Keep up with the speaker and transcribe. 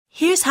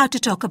Here's how to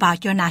talk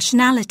about your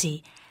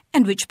nationality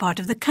and which part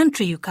of the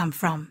country you come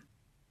from.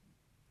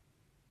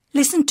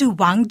 Listen to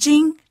Wang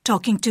Jing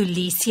talking to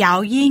Li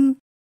Xiaoying.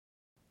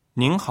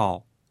 您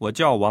好，我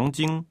叫王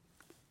晶。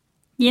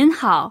您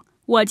好，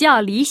我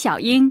叫李小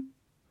英。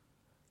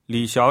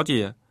李小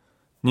姐，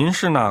您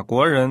是哪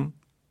国人？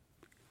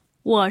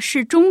我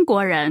是中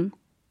国人。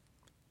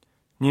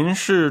您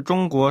是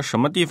中国什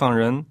么地方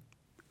人？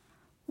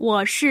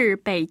我是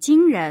北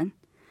京人。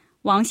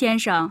王先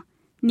生，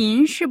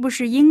您是不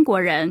是英国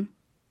人？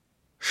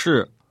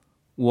是，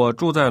我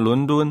住在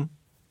伦敦。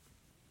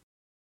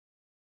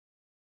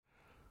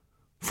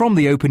From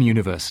the Open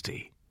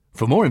University.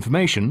 For more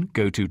information,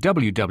 go to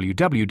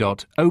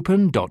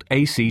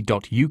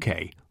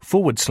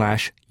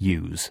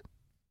www.open.ac.uk/use.